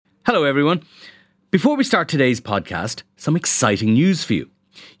Hello everyone. Before we start today's podcast, some exciting news for you.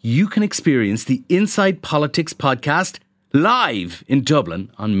 You can experience the Inside Politics podcast live in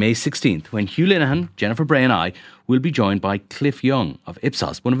Dublin on May 16th when Hugh Linehan, Jennifer Bray and I will be joined by Cliff Young of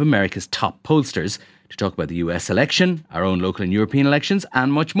Ipsos, one of America's top pollsters, to talk about the US election, our own local and European elections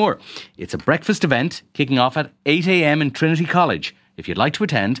and much more. It's a breakfast event kicking off at 8 a.m. in Trinity College. If you'd like to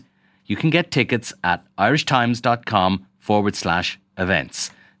attend, you can get tickets at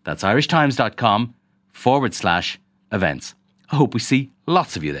irishtimes.com/events. That's irishtimes.com/events. I hope we see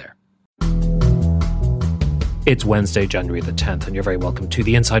lots of you there. It's Wednesday, January the 10th, and you're very welcome to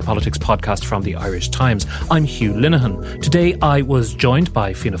the Inside Politics podcast from the Irish Times. I'm Hugh Linehan. Today I was joined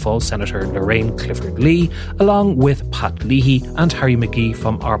by Fianna Fáil Senator Lorraine Clifford-Lee, along with Pat Leahy and Harry McGee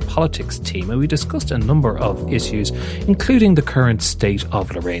from our politics team, and we discussed a number of issues, including the current state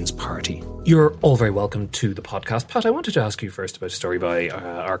of Lorraine's party. You're all very welcome to the podcast. Pat, I wanted to ask you first about a story by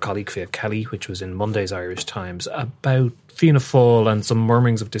our colleague Fianna Kelly, which was in Monday's Irish Times, about Fianna Fáil and some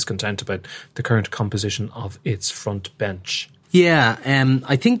murmurings of discontent about the current composition of its front bench. Yeah,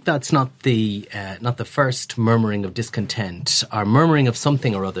 I think that's not the first murmuring of discontent or murmuring of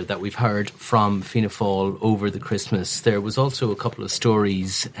something or other that we've heard from Fianna Fáil over the Christmas. There was also a couple of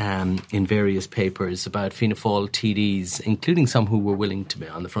stories in various papers about Fianna Fáil TDs, including some who were willing to be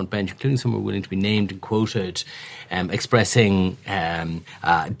on the front bench, including some who were willing to be named and quoted, expressing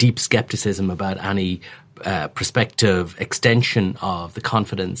deep scepticism about any prospective extension of the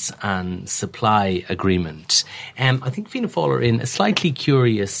confidence and supply agreement. I think Fianna Fáil are in a slightly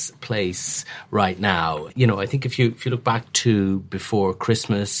curious place right now. You know, I think if you look back to before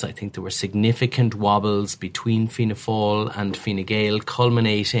Christmas, I think there were significant wobbles between Fianna Fáil and Fine Gael,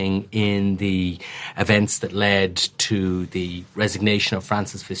 culminating in the events that led to the resignation of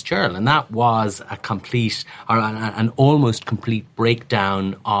Francis Fitzgerald, and that was a complete or an almost complete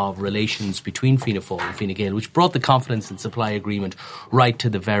breakdown of relations between Fianna Fáil and Fine Gael, which brought the confidence and supply agreement right to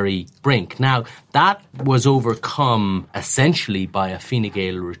the very brink. Now, that was overcome essentially by a Fine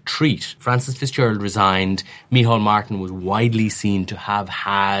Gael retreat. Francis Fitzgerald resigned. Micheál Martin was widely seen to have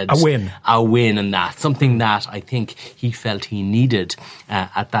had a win in that, something that I think he felt he needed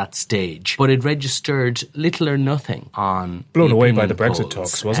at that stage. But it registered little or nothing on blown away by the Brexit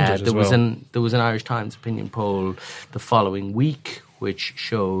talks, wasn't it? There was an Irish Times opinion poll the following week which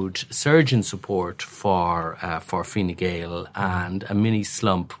showed surge in support for Fine Gael and a mini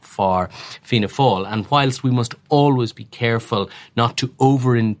slump for Fianna Fáil. And whilst we must always be careful not to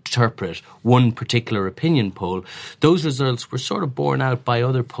overinterpret one particular opinion poll, those results were sort of borne out by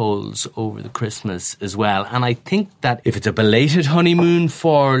other polls over the Christmas as well. And I think that if it's a belated honeymoon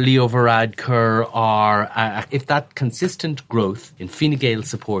for Leo Varadkar, or if that consistent growth in Fine Gael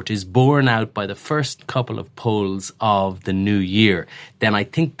support is borne out by the first couple of polls of the new year, then I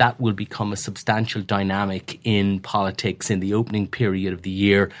think that will become a substantial dynamic in politics in the opening period of the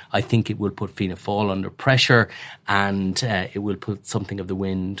year. I think it will put Fianna Fáil under pressure, and it will put something of the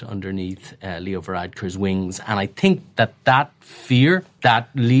wind underneath Leo Varadkar's wings. And I think that fear that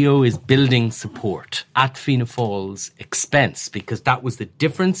Leo is building support at Fianna Fáil's expense, because that was the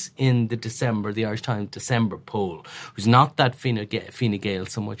difference in the Irish Times December poll. It was not that Fine Gael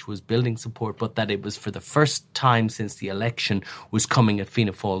so much was building support, but that it was for the first time since the election was coming at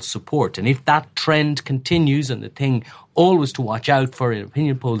Fianna Fáil's support. And if that trend continues, and the thing always to watch out for in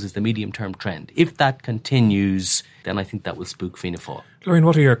opinion polls is the medium-term trend, if that continues, then I think that will spook Fianna Fáil. Lorraine,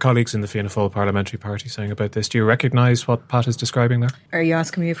 what are your colleagues in the Fianna Fáil Parliamentary Party saying about this? Do you recognise what Pat is describing there? Are you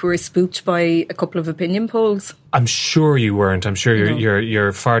asking me if we were spooked by a couple of opinion polls? I'm sure you weren't. I'm sure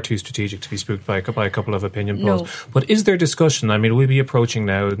you're far too strategic to be spooked by a couple of opinion polls. No. But is there discussion? I mean, we'll be approaching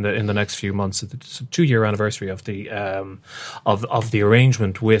now in the next few months. It's a 2-year anniversary of the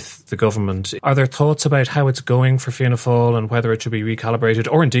arrangement with the government. Are there thoughts about how it's going for Fianna Fáil and whether it should be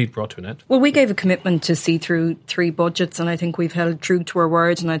recalibrated or indeed brought to an end? Well, we gave a commitment to see through 3 budgets, and I think we've held true to our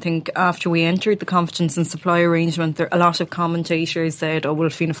word. And I think after we entered the confidence and supply arrangement, a lot of commentators said, oh, well,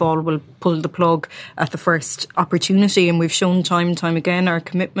 Fianna Fáil will pull the plug at the first opportunity. And we've shown time and time again our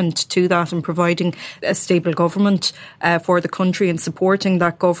commitment to that and providing a stable government for the country and supporting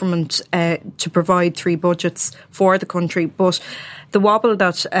that government to provide 3 budgets for the country. But the wobble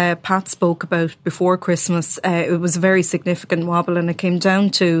that Pat spoke about before Christmas, it was a very significant wobble, and it came down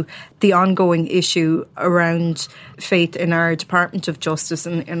to the ongoing issue around faith in our Department of Justice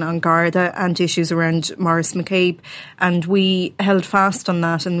in An Garda and issues around Maurice McCabe. And we held fast on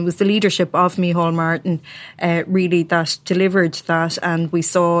that, and it was the leadership of Micheál Martin really that delivered that, and we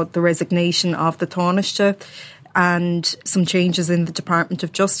saw the resignation of the Taoiseach. and some changes in the Department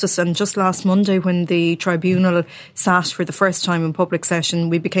of Justice. And just last Monday, when the tribunal sat for the first time in public session,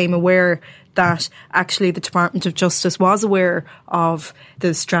 we became aware that actually the Department of Justice was aware of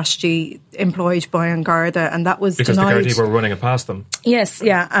the strategy employed by An Garda, and that was because denied. Because the Gardaí were running it past them. Yes,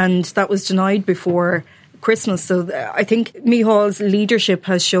 yeah, and that was denied before Christmas. So I think Mícheál's leadership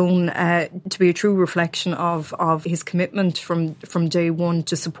has shown to be a true reflection of his commitment from day one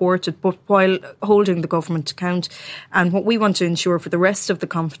to support it, but while holding the government to account. And what we want to ensure for the rest of the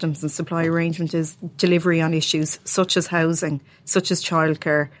confidence and supply arrangement is delivery on issues such as housing, such as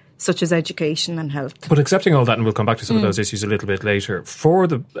childcare, such as education and health. But accepting all that, and we'll come back to some of those issues a little bit later,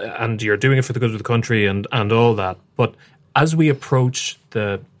 and you're doing it for the good of the country and all that, but as we approach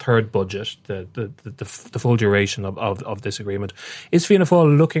the third budget, the full duration of this agreement, is Fianna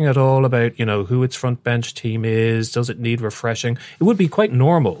Fáil looking at all about, who its front bench team is? Does it need refreshing? It would be quite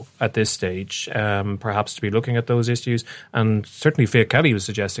normal at this stage, perhaps, to be looking at those issues. And certainly Fianna Kelly was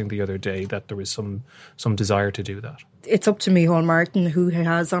suggesting the other day that there is some desire to do that. It's up to Mícheál Martin who he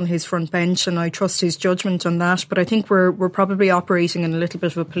has on his front bench, and I trust his judgment on that. But I think we're probably operating in a little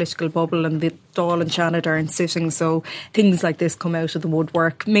bit of a political bubble, and the Dáil and Janet aren't sitting, so things like this come out of the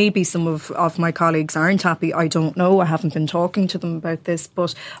woodwork. Maybe some of my colleagues aren't happy. I don't know. I haven't been talking to them about this,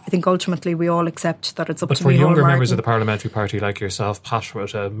 but I think ultimately we all accept that it's up to Mícheál Martin. But for younger members of the parliamentary party like yourself, Pat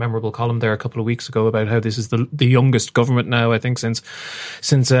wrote a memorable column there a couple of weeks ago about how this is the youngest government now, I think, since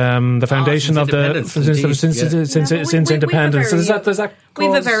the foundation of since independence. We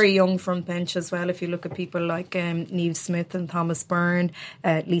have a very young front bench as well. If you look at people like Niamh Smith and Thomas Byrne,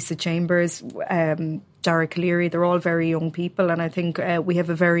 Lisa Chambers, Dara Calleary, they're all very young people, and I think we have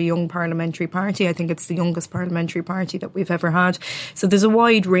a very young parliamentary party. I think it's the youngest parliamentary party that we've ever had. So there's a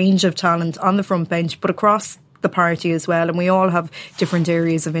wide range of talent on the front bench, but across the party as well, and we all have different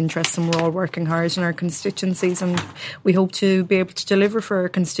areas of interest, and we're all working hard in our constituencies, and we hope to be able to deliver for our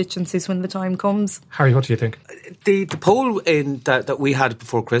constituencies when the time comes. Harry, what do you think? The poll that we had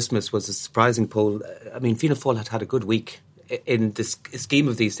before Christmas was a surprising poll. I mean, Fianna Fáil had a good week in the scheme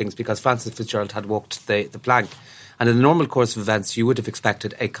of these things because Francis Fitzgerald had walked the plank, and in the normal course of events you would have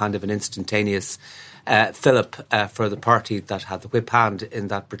expected a kind of an instantaneous fillip for the party that had the whip hand in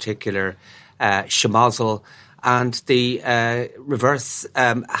that particular schmozzle. And the reverse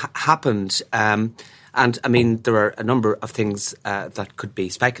happened. And I mean, there are a number of things that could be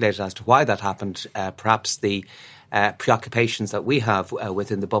speculated as to why that happened. Perhaps the preoccupations that we have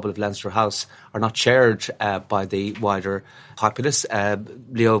within the bubble of Leinster House are not shared by the wider populace.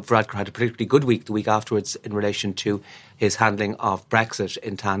 Leo Varadkar had a particularly good week the week afterwards in relation to his handling of Brexit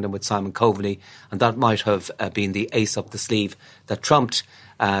in tandem with Simon Coveney, and that might have been the ace up the sleeve that trumped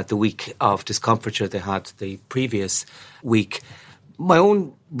the week of discomfiture they had the previous week. My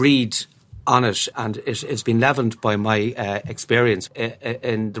own read on it, and it has been leavened by my experience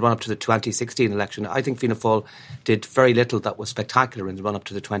in the run-up to the 2016 election. I think Fianna Fáil did very little that was spectacular in the run-up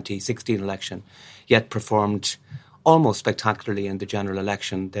to the 2016 election, yet performed almost spectacularly in the general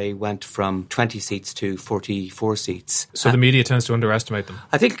election. They went from 20 seats to 44 seats. So the media tends to underestimate them?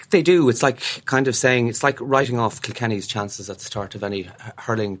 I think they do. It's like kind of saying, it's like writing off Kilkenny's chances at the start of any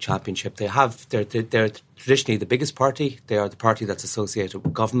hurling championship. They're traditionally the biggest party. They are the party that's associated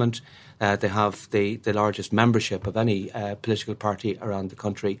with government. They have the largest membership of any political party around the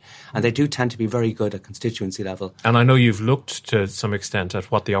country. And they do tend to be very good at constituency level. And I know you've looked to some extent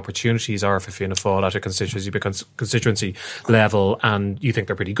at what the opportunities are for Fianna Fáil at a constituency level, and you think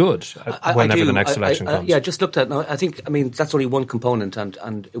they're pretty good whenever the next election comes. Yeah, just looked at, I think, that's only one component,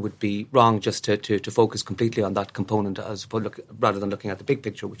 and it would be wrong just to focus completely on that component rather than looking at the big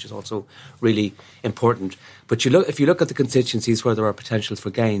picture, which is also really important. But if you look at the constituencies where there are potentials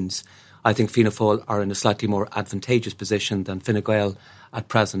for gains, I think Fianna Fáil are in a slightly more advantageous position than Fine Gael at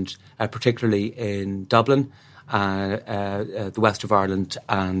present, particularly in Dublin, the west of Ireland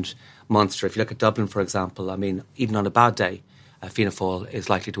and Munster. If you look at Dublin, for example, I mean, even on a bad day, Fianna Fáil is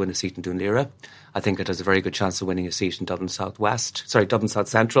likely to win a seat in Dún I think it has a very good chance of winning a seat in Dublin South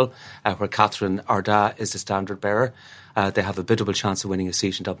Central, where Catherine Arda is the standard bearer. They have a biddable chance of winning a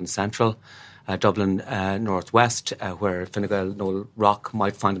seat in Dublin Central. Dublin North West, where Fine Gael Noel Rock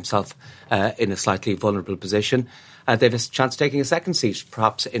might find himself in a slightly vulnerable position. They have a chance of taking a second seat,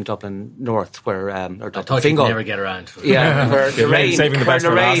 perhaps in Dublin North, where or Dublin I thought Fingal. you'd never get around to it. Yeah, where Lorraine, saving the best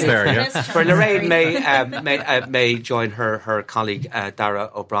for last there, yeah. Where Lorraine may join her colleague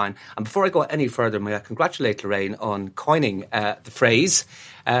Dara O'Brien. And before I go any further, may I congratulate Lorraine on coining the phrase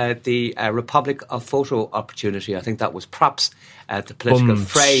the Republic of Photo Opportunity. I think that was props the political Bummed,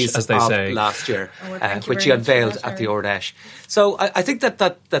 phrase as they of say. last year, Thank you which very he much unveiled for that, at the Harry. Ordesh. So I think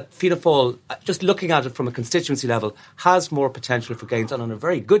that Fianna Fáil, just looking at it from a constituency level, has more potential for gains, and on a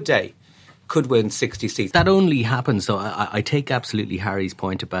very good day could win 60 seats. That only happens, though. I take absolutely Harry's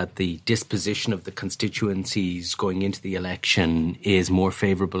point about the disposition of the constituencies going into the election is more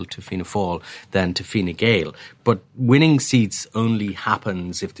favourable to Fianna Fáil than to Fine Gael. But winning seats only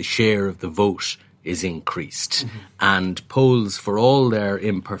happens if the share of the vote is increased. Mm-hmm. And polls, for all their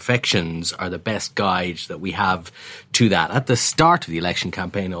imperfections, are the best guide that we have to that. At the start of the election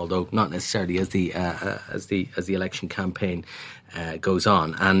campaign, although not necessarily as the election campaign goes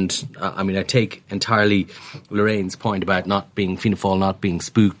on. And I take entirely Lorraine's point about not being Fianna Fáil not being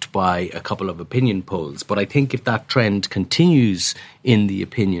spooked by a couple of opinion polls. But I think if that trend continues in the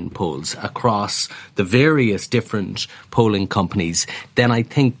opinion polls across the various different polling companies, then I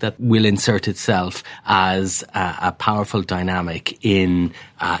think that will insert itself as a powerful dynamic in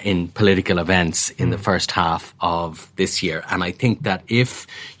political events in the first half of this year. And I think that if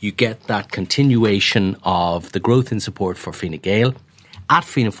you get that continuation of the growth in support for Fine Gael at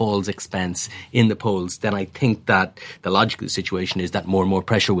Fianna Fáil's expense in the polls, then I think that the logical situation is that more and more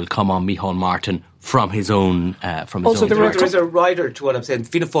pressure will come on Micheál Martin from his own Also, there direction. is a rider to what I'm saying.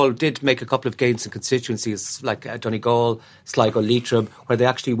 Fianna Fáil did make a couple of gains in constituencies like Donegal, Sligo, Leitrim, where they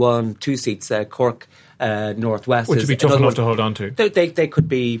actually won 2 seats, Cork Northwest. Which would be tough enough to hold on to. They could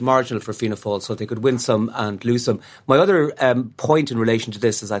be marginal for Fianna Fáil, so they could win some and lose some. My other point in relation to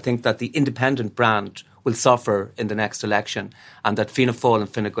this is I think that the independent brand will suffer in the next election, and that Fianna Fáil and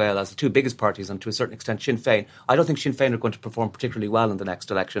Fine Gael, as the two biggest parties, and to a certain extent Sinn Féin, I don't think Sinn Féin are going to perform particularly well in the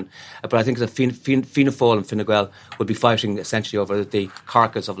next election, but I think that Fianna Fáil and Fine Gael will be fighting essentially over the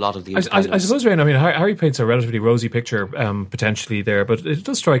carcass of a lot of the independents. I suppose, Ryan, Harry paints a relatively rosy picture potentially there, but it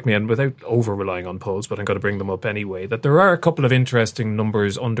does strike me, and without over-relying on polls, but I'm going to bring them up anyway, that there are a couple of interesting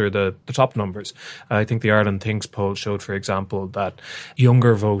numbers under the top numbers. I think the Ireland Thinks poll showed, for example, that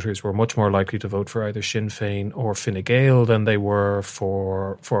younger voters were much more likely to vote for either Sinn Féin or Fine Gael than they were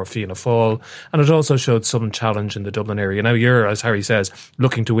for Fianna Fáil, and it also showed some challenge in the Dublin area. Now you're, as Harry says,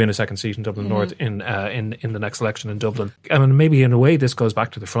 looking to win a second seat in Dublin North in the next election in Dublin. I mean, maybe in a way this goes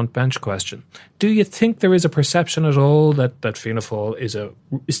back to the front bench question. Do you think there is a perception at all that Fianna Fáil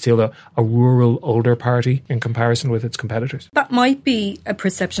is still a rural older party in comparison with its competitors? That might be a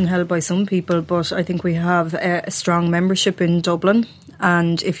perception held by some people, but I think we have a strong membership in Dublin.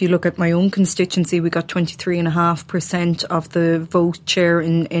 And if you look at my own constituency, we got 23.5% of the vote share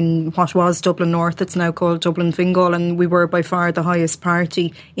in what was Dublin North. It's now called Dublin Fingal, and we were by far the highest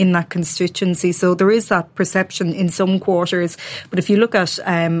party in that constituency. So there is that perception in some quarters. But if you look at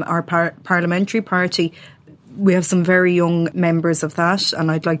our parliamentary party, we have some very young members of that,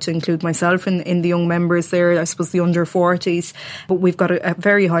 and I'd like to include myself in the young members there, I suppose the under 40s, but we've got a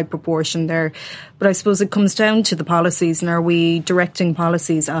very high proportion there. But I suppose it comes down to the policies, and are we directing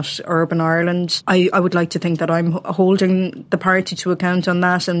policies at Urban Ireland? I would like to think that I'm holding the party to account on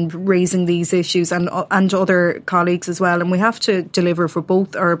that and raising these issues, and other colleagues as well, and we have to deliver for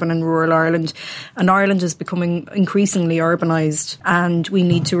both urban and rural Ireland, and Ireland is becoming increasingly urbanised, and we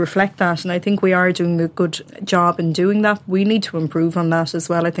need to reflect that, and I think we are doing a good job in doing that. We need to improve on that as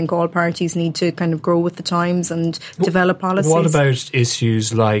well. I think all parties need to kind of grow with the times and develop policies. What about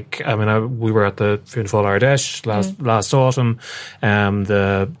issues like, we were at the Fianna Fáil Ardesh last autumn.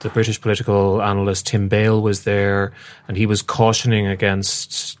 The British political analyst Tim Bale was there, and he was cautioning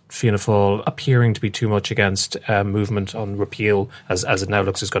against Fianna Fáil appearing to be too much against movement on repeal, as it now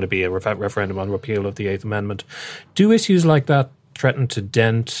looks is going to be a referendum on repeal of the Eighth Amendment. Do issues like that threaten to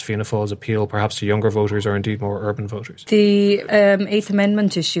dent Fianna Fáil's appeal, perhaps to younger voters or indeed more urban voters? The Eighth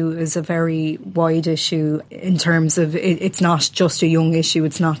Amendment issue is a very wide issue in terms of it's not just a young issue,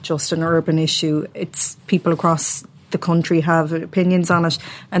 it's not just an urban issue, it's people across the country have opinions on it,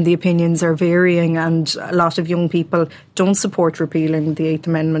 and the opinions are varying, and a lot of young people don't support repealing the Eighth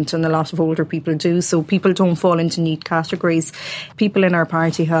Amendment, and a lot of older people do, so people don't fall into neat categories. People in our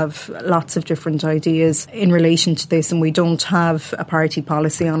party have lots of different ideas in relation to this, and we don't have a party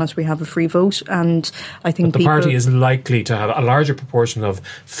policy on it. We have a free vote, and I think the party is likely to have a larger proportion of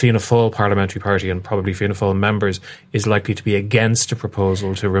Fianna Fáil parliamentary party, and probably Fianna Fáil members is likely to be against a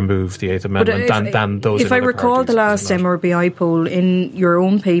proposal to remove the Eighth Amendment than those in other parties. If I recall the last last MRBI poll in your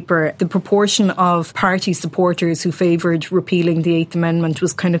own paper, the proportion of party supporters who favoured repealing the 8th Amendment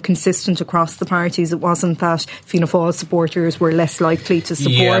was kind of consistent across the parties. It wasn't that Fianna Fáil supporters were less likely to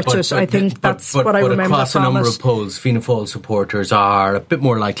support it. I think that's what I remember from it. Across a number of polls, Fianna Fáil supporters are a bit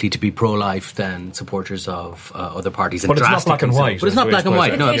more likely to be pro-life than supporters of other parties. But it's not black and white. But it's not black and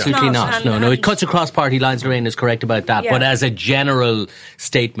white. No, absolutely not. No, it cuts across party lines. Lorraine is correct about that. But as a general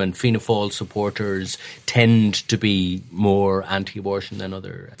statement, Fianna Fáil supporters tend to be more anti-abortion than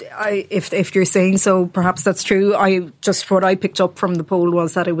other. If you're saying so, perhaps that's true. What I picked up from the poll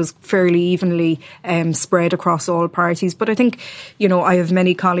was that it was fairly evenly spread across all parties. But I think, I have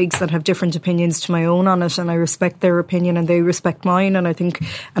many colleagues that have different opinions to my own on it, and I respect their opinion and they respect mine. And I think,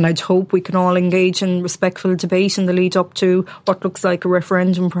 and I'd hope we can all engage in respectful debate in the lead up to what looks like a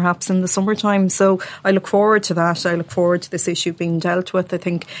referendum perhaps in the summertime. So I look forward to that. I look forward to this issue being dealt with. I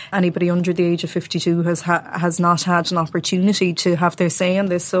think anybody under the age of 52 has not had an opportunity to have their say on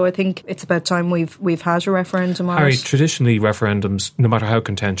this. So I think it's about time we've had a referendum on Harry, it. traditionally referendums, no matter how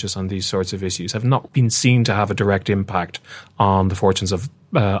contentious on these sorts of issues, have not been seen to have a direct impact on the fortunes of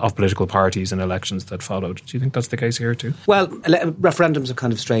political parties in elections that followed. Do you think that's the case here too? Well, referendums are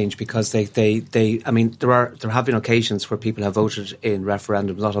kind of strange because there have been occasions where people have voted in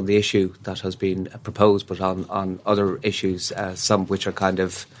referendums not on the issue that has been proposed, but on other issues, some which are kind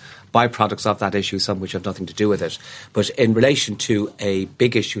of byproducts of that issue, some which have nothing to do with it. But in relation to a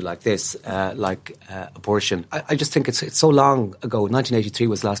big issue like this, like abortion, I just think it's so long ago. 1983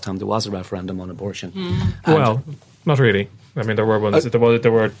 was the last time there was a referendum on abortion. Well, not really. I mean, there were ones. There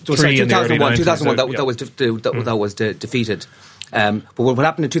were three in the early 90s. 2001, that was defeated. But what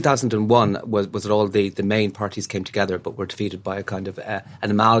happened in 2001 was that all the main parties came together, but were defeated by a kind of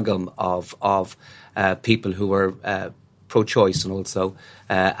an amalgam of people who were pro-choice and also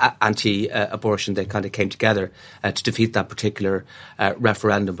anti-abortion. They kind of came together to defeat that particular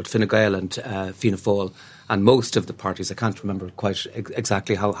referendum. But Fine Gael and Fianna Fáil and most of the parties, I can't remember quite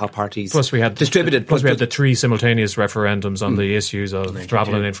exactly how parties distributed. We had the three simultaneous referendums on the issues of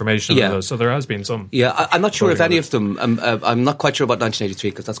travel and information. Yeah. So there has been some. Yeah, I'm not sure if any of them. I'm not quite sure about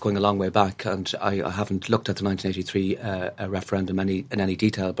 1983 because that's going a long way back, and I haven't looked at the 1983 referendum in any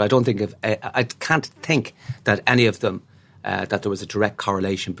detail. But I don't think I can't think that any of them that there was a direct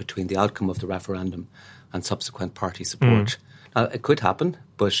correlation between the outcome of the referendum and subsequent party support. It could happen,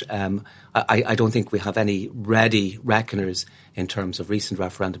 but I don't think we have any ready reckoners in terms of recent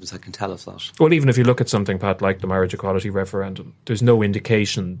referendums that can tell us that. Well, even if you look at something, Pat, like the marriage equality referendum, there's no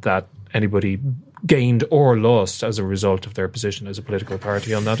indication that anybody gained or lost as a result of their position as a political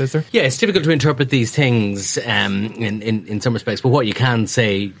party on that, is there? Yeah, it's difficult to interpret these things in some respects, but what you can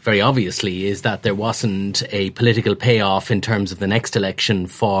say very obviously is that there wasn't a political payoff in terms of the next election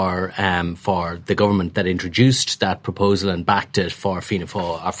for the government that introduced that proposal and backed it for Fianna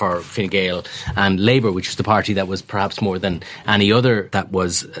Fáil, for Fine Gael and Labour, which was the party that was perhaps more than any other that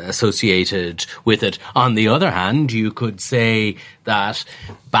was associated with it. On the other hand, you could say that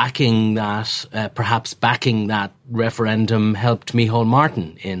perhaps backing that referendum helped Micheál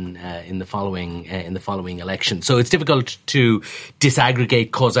Martin in the following election. So it's difficult to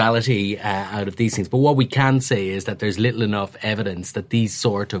disaggregate causality out of these things. But what we can say is that there's little enough evidence that these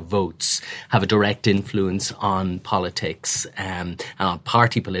sort of votes have a direct influence on politics and on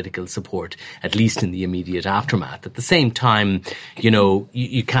party political support, at least in the immediate aftermath. At the same time,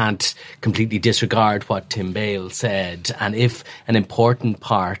 you can't completely disregard what Tim Bale said. And if an important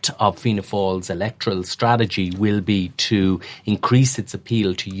part of Fianna Fáil's electoral strategy will be to increase its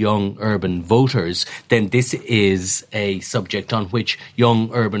appeal to young urban voters, then this is a subject on which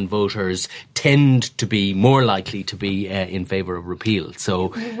young urban voters tend to be more likely to be in favour of repeal. So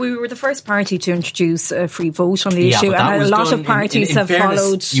we were the first party to introduce a free vote on the issue, and a lot of parties have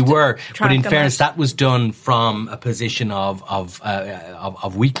followed. You were, but in fairness, that was done from a position of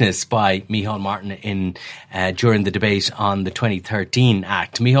weakness by Micheál Martin during the debate on the 2013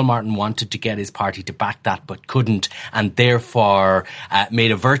 Act. Micheál Martin wanted to get his party to back that, but couldn't, and therefore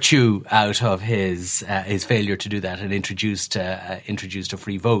made a virtue out of his failure to do that and introduced a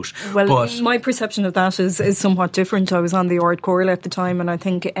free vote. Well, but my perception of that is somewhat different. I was on the Ard Choral at the time, and I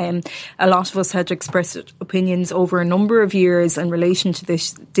think a lot of us had expressed opinions over a number of years in relation to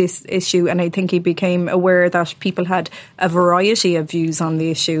this issue, and I think he became aware that people had a variety of views on the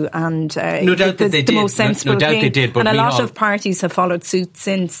issue, and no doubt that they did. Most sensible no doubt thing. They did, but and a lot of parties have followed suit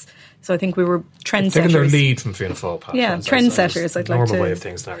since So I think we were trendsetters. Taking their lead from Fianna Fáil, Pat. Yeah, trendsetters. I'd like normal to. way of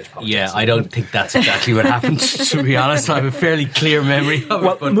things in Irish politics. Yeah, I don't think that's exactly what happened, to be honest. I have a fairly clear memory of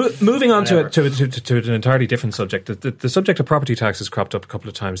it. Well, moving on to an entirely different subject. The subject of property tax has cropped up a couple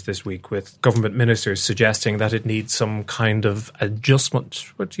of times this week, with government ministers suggesting that it needs some kind of adjustment.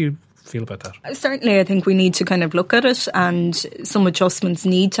 What do you feel about that? Certainly, I think we need to kind of look at it, and some adjustments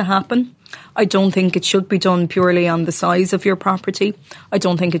need to happen. I don't think it should be done purely on the size of your property. I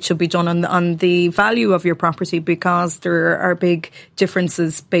don't think it should be done on the value of your property, because there are big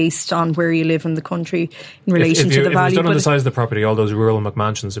differences based on where you live in the country in relation to the value. If it was done on the size of the property, all those rural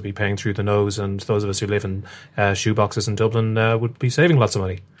McMansions would be paying through the nose, and those of us who live in shoeboxes in Dublin would be saving lots of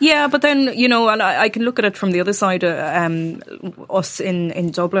money. Yeah, but then, and I can look at it from the other side. Us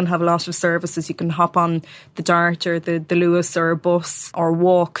in Dublin have a lot of services. You can hop on the Dart or the Lewis or a bus, or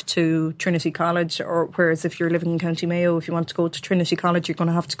walk to Trinity College, or whereas if you're living in County Mayo, if you want to go to Trinity College, you're going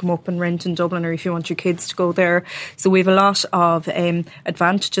to have to come up and rent in Dublin, or if you want your kids to go there. So we have a lot of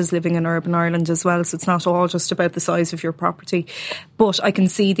advantages living in urban Ireland as well, so it's not all just about the size of your property. But I can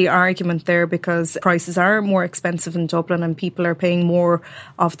see the argument there, because prices are more expensive in Dublin and people are paying more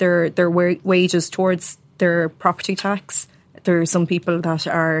of their wages towards their property tax. There are some people that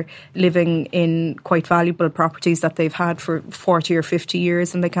are living in quite valuable properties that they've had for 40 or 50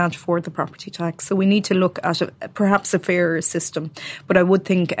 years and they can't afford the property tax. So we need to look at perhaps a fairer system. But I would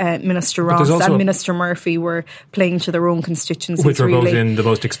think Minister Ross and Minister Murphy were playing to their own constituencies. Which were both in the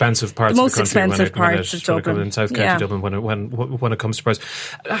most expensive parts of the country. Most expensive parts of Dublin. In South County Dublin, when it comes to price.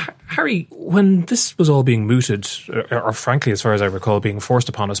 Harry, when this was all being mooted, or frankly, as far as I recall, being forced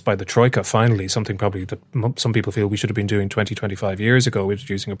upon us by the Troika, finally, something probably that some people feel we should have been doing 25 years ago,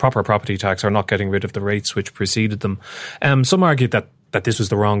 introducing a proper property tax, or not getting rid of the rates which preceded them. Some argued that this was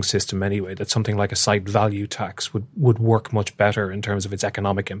the wrong system anyway, that something like a site value tax would work much better in terms of its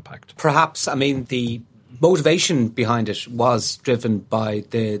economic impact. Perhaps, the motivation behind it was driven by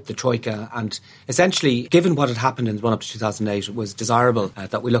the Troika, and essentially, given what had happened in the run-up to 2008, it was desirable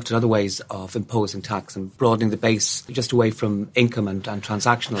that we looked at other ways of imposing tax and broadening the base just away from income and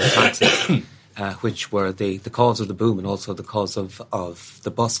transactional taxes. Which were the cause of the boom and also the cause of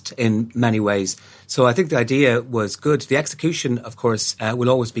the bust in many ways. So I think the idea was good. The execution, of course, will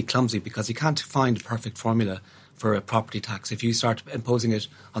always be clumsy, because you can't find a perfect formula for a property tax. If you start imposing it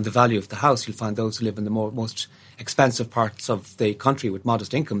on the value of the house, you'll find those who live in the most expensive parts of the country with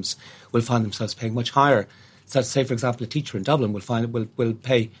modest incomes will find themselves paying much higher. So say, for example, a teacher in Dublin will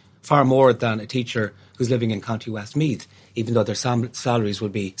pay far more than a teacher who's living in County Westmeath, even though their salaries will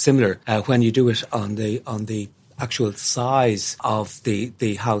be similar. When you do it on the actual size of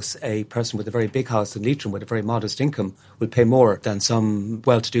the house, a person with a very big house in Leitrim with a very modest income will pay more than some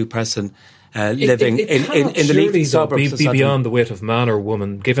well-to-do person living in the leafy suburbs. Be beyond the wit of man or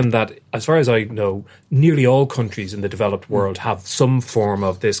woman, given that, as far as I know, nearly all countries in the developed world have some form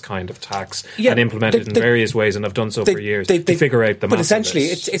of this kind of tax and implement it in various ways, and have done so for years to figure out the math. But essentially,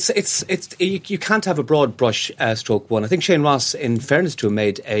 you can't have a broad brush stroke one. I think Shane Ross, in fairness to him,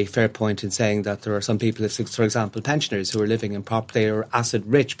 made a fair point in saying that there are some people, for example, pensioners who are living in property, they are asset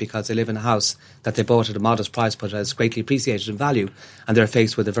rich because they live in a house that they bought at a modest price but has greatly appreciated in value, and they're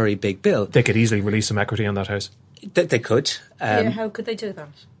faced with a very big bill. They could easily release some equity on that house. They could. How could they do that?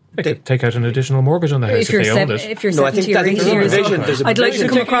 They could take out an additional mortgage on the house if they owned it. If you're 70 or 80 years old, I'd like to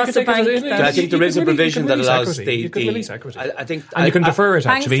come across the bank. I think there is a provision that allows you could release equity. And you can defer it,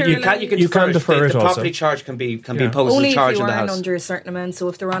 actually. You can defer it also. The property charge can be imposed as a charge on the house. Only if you earn under a certain amount. So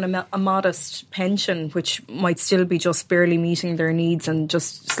if they're on a modest pension, which might still be just barely meeting their needs and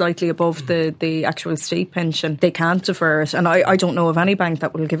just slightly above the actual state pension, they can't defer it. And I don't know of any bank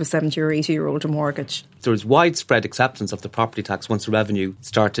that will give a 70 or 80-year-old a mortgage. There was widespread acceptance of the property tax once the revenue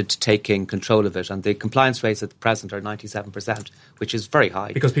started taking control of it, and the compliance rates at the present are 97%, which is very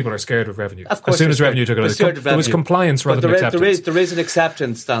high. Because people are scared of revenue. Of course, as soon as revenue took it, there was compliance rather than acceptance. There is an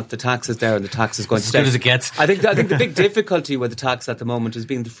acceptance that the tax is there and the tax is going to stay. As good as it gets. I think the big difficulty with the tax at the moment has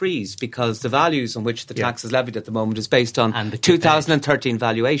been the freeze, because the values on which the tax is levied at the moment is based on the 2013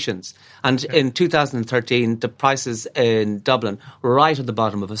 valuations. And in 2013, the prices in Dublin were right at the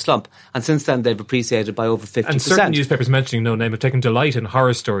bottom of a slump. And since then, they've appreciated by over 50%. And certain newspapers, mentioning no name, have taken delight in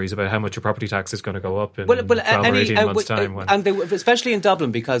horror stories about how much your property tax is going to go up in 12 or 18 months' time. And especially in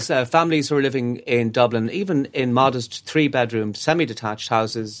Dublin, because families who are living in Dublin, even in modest 3-bedroom, semi-detached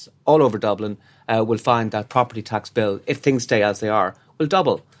houses all over Dublin, will find that property tax bill, if things stay as they are, will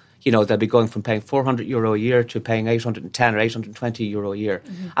double. they'll be going from paying €400 a year to paying €810 or €820 a year.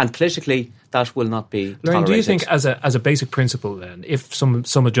 And politically, that will not be tolerated. Lorraine, do you think as a basic principle then, if some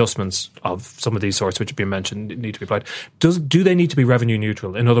adjustments of some of these sorts which have been mentioned need to be applied, do they need to be revenue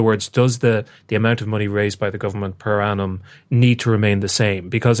neutral? In other words, does the amount of money raised by the government per annum need to remain the same?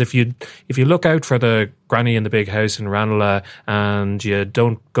 Because if you look out for the granny in the big house in Ranelagh and you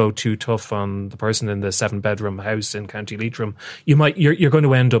don't go too tough on the person in the 7-bedroom house in County Leitrim, you're going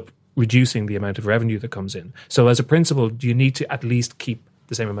to end up reducing the amount of revenue that comes in. So as a principle, do you need to at least keep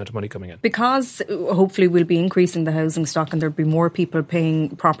the same amount of money coming in? Because hopefully we'll be increasing the housing stock and there'll be more people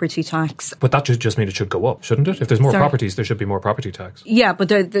paying property tax. But that should just mean it should go up, shouldn't it? If there's more properties, there should be more property tax. Yeah, but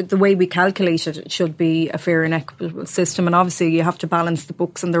the way we calculate it should be a fair and equitable system. And obviously you have to balance the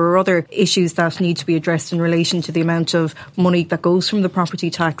books, and there are other issues that need to be addressed in relation to the amount of money that goes from the property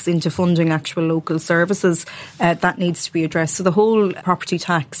tax into funding actual local services. That needs to be addressed. So the whole property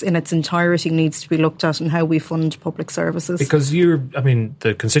tax in its entirety needs to be looked at and how we fund public services. Because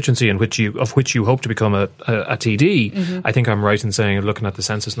the constituency of which you hope to become a TD, I think I'm right in saying, looking at the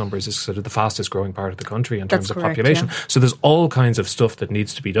census numbers, is sort of the fastest growing part of the country in terms of population. Yeah. So there's all kinds of stuff that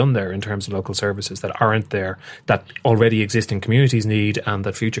needs to be done there in terms of local services that aren't there, that already existing communities need, and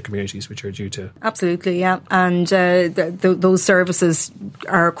that future communities which are due to. Absolutely, yeah. And those services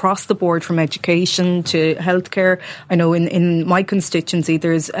are across the board, from education to healthcare. I know in my constituency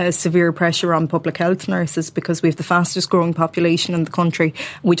there's severe pressure on public health nurses because we have the fastest growing population in the country.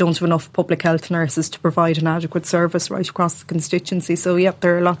 We don't have enough public health nurses to provide an adequate service right across the constituency. So,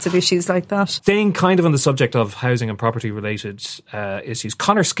 there are lots of issues like that. Staying kind of on the subject of housing and property-related issues,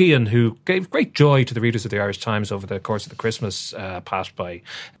 Conor Skehan, who gave great joy to the readers of the Irish Times over the course of the Christmas pat by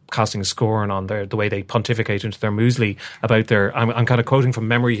casting scorn on the way they pontificate into their muesli about their, I'm kind of quoting from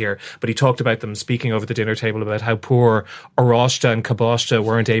memory here, but he talked about them speaking over the dinner table about how poor Aráiste and Cabáiste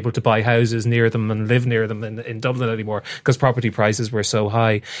weren't able to buy houses near them and live near them in Dublin anymore because property prices were so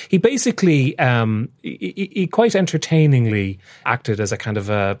high. He basically, he quite entertainingly acted as a kind of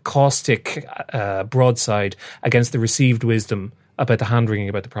a caustic broadside against the received wisdom about the hand-wringing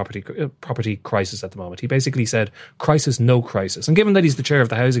about the property crisis at the moment. He basically said, crisis, no crisis. And given that he's the chair of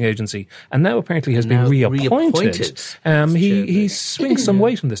the housing agency and now apparently has been reappointed. He swings some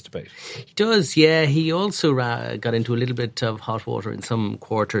weight in this debate. He does, yeah. He also got into a little bit of hot water in some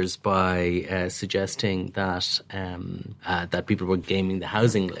quarters by suggesting that that people were gaming the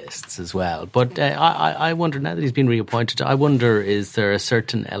housing lists as well. But I wonder, now that he's been reappointed, I wonder, is there a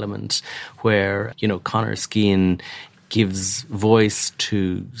certain element where, Conor Skehan gives voice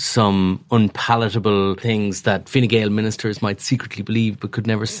to some unpalatable things that Fine Gael ministers might secretly believe but could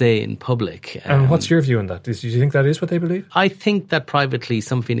never say in public. And what's your view on that? Do you think that is what they believe? I think that privately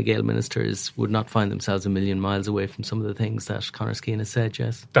some Fine Gael ministers would not find themselves a million miles away from some of the things that Conor Skehan has said,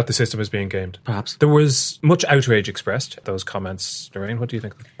 yes. That the system is being gamed? Perhaps. There was much outrage expressed at those comments. Lorraine, what do you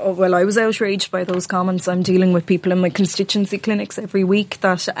think? Oh, well, I was outraged by those comments. I'm dealing with people in my constituency clinics every week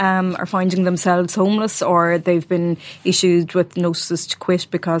that are finding themselves homeless, or they've been issued with notices to quit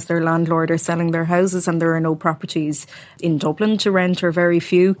because their landlord are selling their houses and there are no properties in Dublin to rent, or very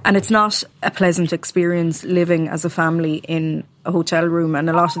few. And it's not a pleasant experience living as a family in a hotel room, and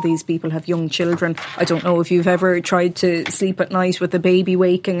a lot of these people have young children. I don't know if you've ever tried to sleep at night with a baby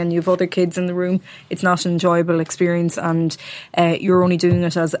waking and you've other kids in the room. It's not an enjoyable experience, and you're only doing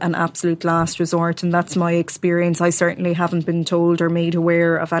it as an absolute last resort, and that's my experience. I certainly haven't been told or made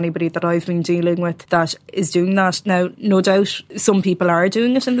aware of anybody that I've been dealing with that is doing that. Now, no doubt some people are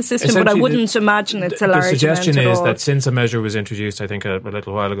doing it in the system, but I wouldn't imagine it's a large amount. The suggestion is that since a measure was introduced, I think a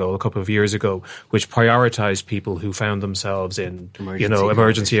little while ago, a couple of years ago, which prioritised people who found themselves in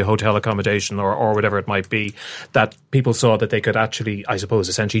emergency hotel accommodation or whatever it might be, that people saw that they could actually, I suppose,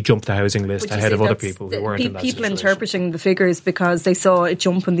 essentially jump the housing list ahead of other people who weren't in that situation. People interpreting the figures because they saw a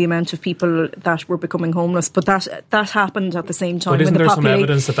jump in the amount of people that were becoming homeless, but that happened at the same time. But isn't there some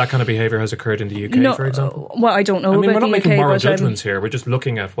evidence that kind of behaviour has occurred in the UK, for example? Well, I don't know about the UK. We're not making moral judgments here. We're just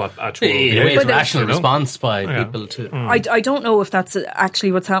looking at what actual behaviour. Rational response by people to... I don't know if that's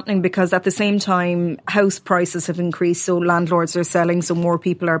actually what's happening, because at the same time, house prices have increased, so landlords are selling, so more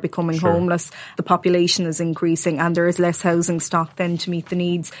people are becoming homeless. The population is increasing and there is less housing stock then to meet the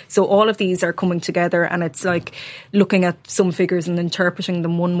needs. So all of these are coming together, and it's like looking at some figures and interpreting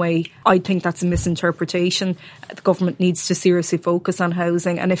them one way. I think that's a misinterpretation. The government needs to seriously focus on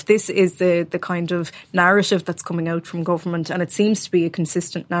housing, and if this is the kind of narrative that's coming out from government, and it seems to be a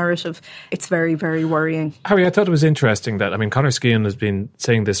consistent narrative, it's very, very worrying. Harry, I thought it was interesting that, Conor Skehan has been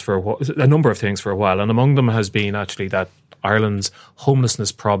saying this for a number of things for a while, and among them has been actually that Ireland's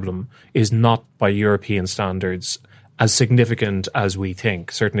homelessness problem is not, by European standards, as significant as we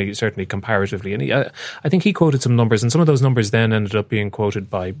think, certainly comparatively. And I think he quoted some numbers, and some of those numbers then ended up being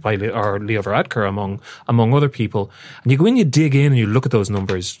quoted by Leo Varadkar among other people. And you go in, you dig in, and you look at those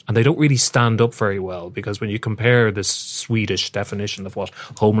numbers, and they don't really stand up very well, because when you compare the Swedish definition of what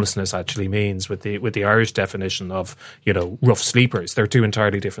homelessness actually means with the Irish definition of, rough sleepers, they're two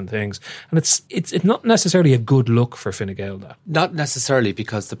entirely different things. And it's not necessarily a good look for Fine Gael, that. Not necessarily,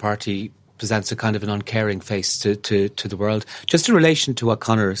 because the party presents a kind of an uncaring face to the world. Just in relation to what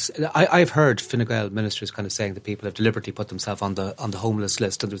Connor's, I've heard Fine Gael ministers kind of saying that people have deliberately put themselves on the homeless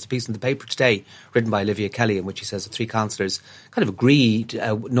list. And there was a piece in the paper today written by Olivia Kelly in which he says that 3 councillors kind of agreed.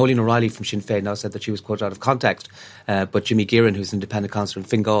 Nolene O'Reilly from Sinn Féin now said that she was quoted out of context, but Jimmy Gearan, who's an independent councillor in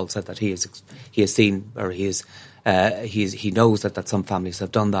Fine Gael, said that he has seen, or he knows that some families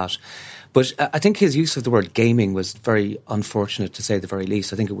have done that. But I think his use of the word gaming was very unfortunate, to say the very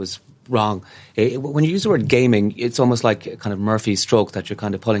least. I think it was wrong. When you use the word gaming, it's almost like a kind of Murphy's stroke, that you're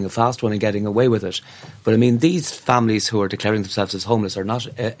kind of pulling a fast one and getting away with it. But I mean, these families who are declaring themselves as homeless are not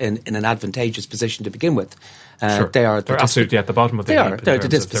in an advantageous position to begin with. Sure. They're absolutely at the bottom of the heap. They're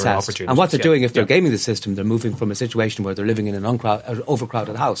dispossessed. And what they're doing, if they're gaming the system, they're moving from a situation where they're living in an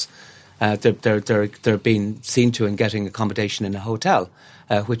overcrowded house. They're being seen to and getting accommodation in a hotel,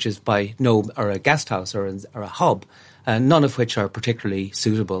 which is or a guest house or a hub, none of which are particularly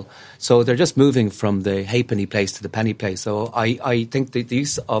suitable. So they're just moving from the halfpenny place to the penny place. So I think the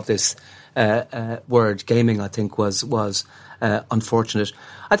use of this word gaming, I think, was unfortunate.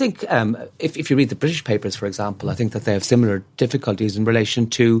 I think if you read the British papers, for example, I think that they have similar difficulties in relation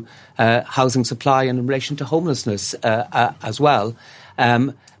to housing supply and in relation to homelessness as well.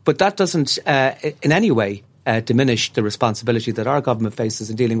 But that doesn't in any way diminish the responsibility that our government faces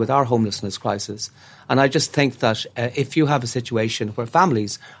in dealing with our homelessness crisis. And I just think that if you have a situation where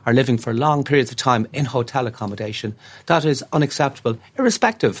families are living for long periods of time in hotel accommodation, that is unacceptable,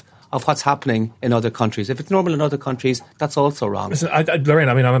 irrespective of what's happening in other countries. If it's normal in other countries, that's also wrong. Listen, Lorraine,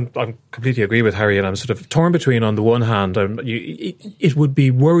 I completely agree with Harry, and I'm sort of torn between, on the one hand, it would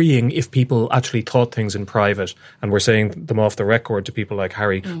be worrying if people actually thought things in private and were saying them off the record to people like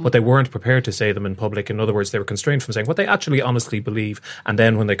Harry, but they weren't prepared to say them in public. In other words, they were constrained from saying what they actually honestly believe, and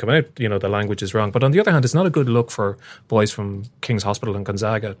then when they come out, the language is wrong. But on the other hand, it's not a good look for boys from King's Hospital in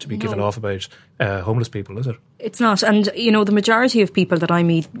Gonzaga to be given off about homeless people, is it? It's not. And, the majority of people that I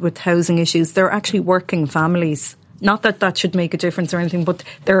meet with housing issues, they're actually working families. Not that should make a difference or anything, but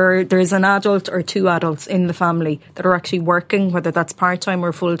there's an adult or 2 adults in the family that are actually working, whether that's part-time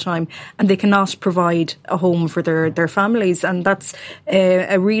or full-time, and they cannot provide a home for their families. And that's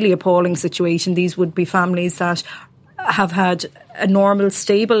a really appalling situation. These would be families that have had a normal,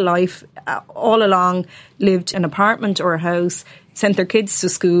 stable life all along, lived in an apartment or a house, sent their kids to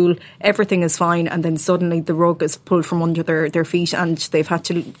school, everything is fine, and then suddenly the rug is pulled from under their feet, and they've had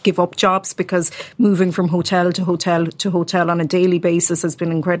to give up jobs because moving from hotel to hotel to hotel on a daily basis has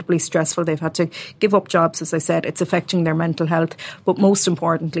been incredibly stressful. They've had to give up jobs, as I said. It's affecting their mental health, but most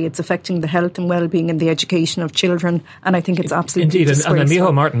importantly, it's affecting the health and well-being and the education of children, and I think it's absolutely disgraceful. And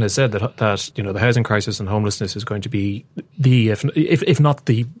Micheál Martin has said that the housing crisis and homelessness is going to be if not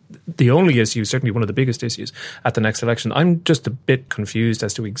the only issue, certainly one of the biggest issues at the next election. I'm just a bit confused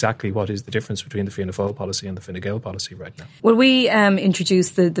as to exactly what is the difference between the Fianna Fáil policy and the Fine Gael policy right now. Well, we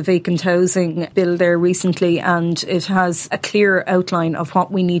introduced the vacant housing bill there recently, and it has a clear outline of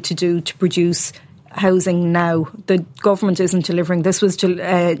what we need to do to produce housing now. The government isn't delivering. This was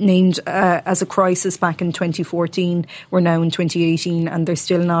named as a crisis back in 2014. We're now in 2018 and they're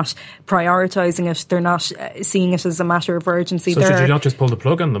still not prioritising it. They're not seeing it as a matter of urgency. So should you not just pull the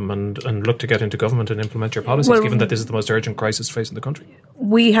plug on them and look to get into government and implement your policies, given that this is the most urgent crisis facing the country?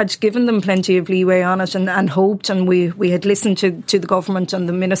 We had given them plenty of leeway on it and hoped, and we had listened to the government, and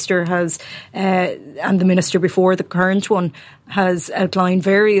the minister has and the minister before the current one has outlined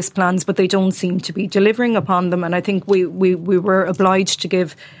various plans, but they don't seem to be delivering upon them. And I think we were obliged to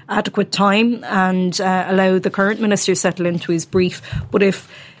give adequate time and allow the current minister to settle into his brief. But if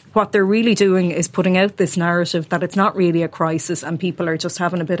what they're really doing is putting out this narrative that it's not really a crisis and people are just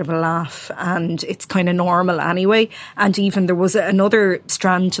having a bit of a laugh and it's kind of normal anyway. And even there was another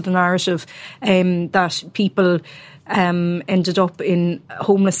strand to the narrative that people ended up in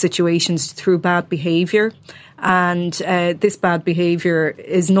homeless situations through bad behaviour. and this bad behaviour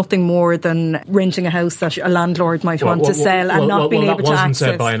is nothing more than renting a house that a landlord might want to sell and not being able to access. That wasn't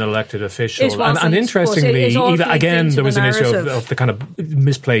said by an elected official. And interestingly, again, there was an issue of the kind of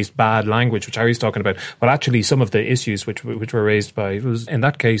misplaced bad language, which Harry's talking about. But actually, some of the issues which were raised by, in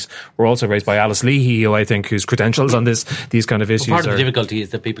that case, were also raised by Alice Leahy, who I think whose credentials on these kind of issues. Part of the difficulty is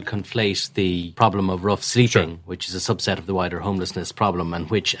that people conflate the problem of rough sleeping, which is a subset of the wider homelessness problem, and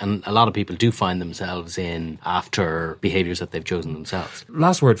a lot of people do find themselves in after behaviours that they've chosen themselves.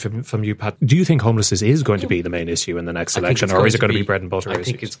 Last word from you, Pat. Do you think homelessness is going to be the main issue in the next election, or is it going to be bread and butter? I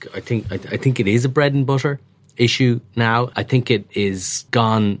think it is a bread and butter issue now. I think it is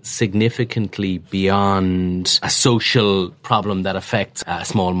gone significantly beyond a social problem that affects a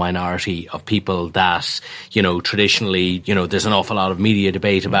small minority of people that, traditionally, there's an awful lot of media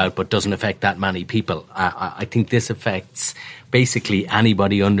debate about, but doesn't affect that many people. I think this affects basically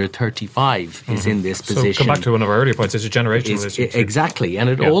anybody under 35 is in this position. So come back to one of our earlier points, it's a generational issue. Exactly. And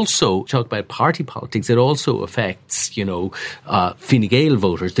it also, talk about party politics, it also affects, Fine Gael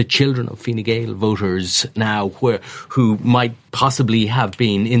voters, the children of Fine Gael voters now who might possibly have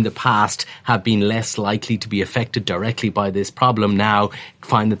been in the past have been less likely to be affected directly by this problem now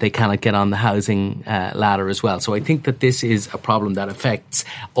find that they cannot get on the housing ladder as well. So I think that this is a problem that affects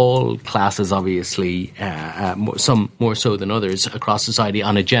all classes, obviously, some more so than others across society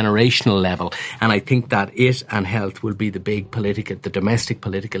on a generational level. And I think that it and health will be the domestic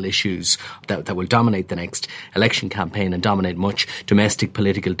political issues that will dominate the next election campaign and dominate much domestic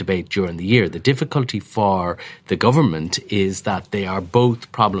political debate during the year. The difficulty for the government is that they are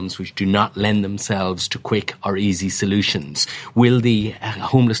both problems which do not lend themselves to quick or easy solutions. Will the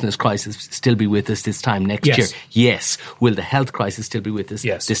homelessness crisis still be with us this time next year? Yes. Will the health crisis still be with us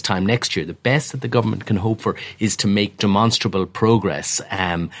this time next year? The best that the government can hope for is to make demonstrable progress,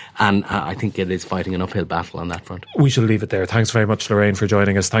 and I think it is fighting an uphill battle on that front. We shall leave it there. Thanks very much, Lorraine, for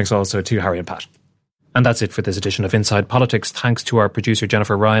joining us. Thanks also to Harry and Pat. And that's it for this edition of Inside Politics. Thanks to our producer,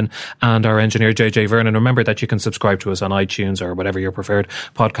 Jennifer Ryan, and our engineer, JJ Vernon. Remember that you can subscribe to us on iTunes or whatever your preferred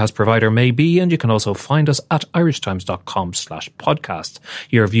podcast provider may be. And you can also find us at irishtimes.com/podcast.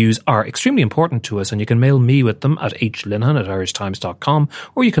 Your views are extremely important to us, and you can mail me with them at hlinehan@irishtimes.com,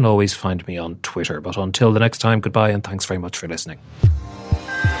 or you can always find me on Twitter. But until the next time, goodbye, and thanks very much for listening.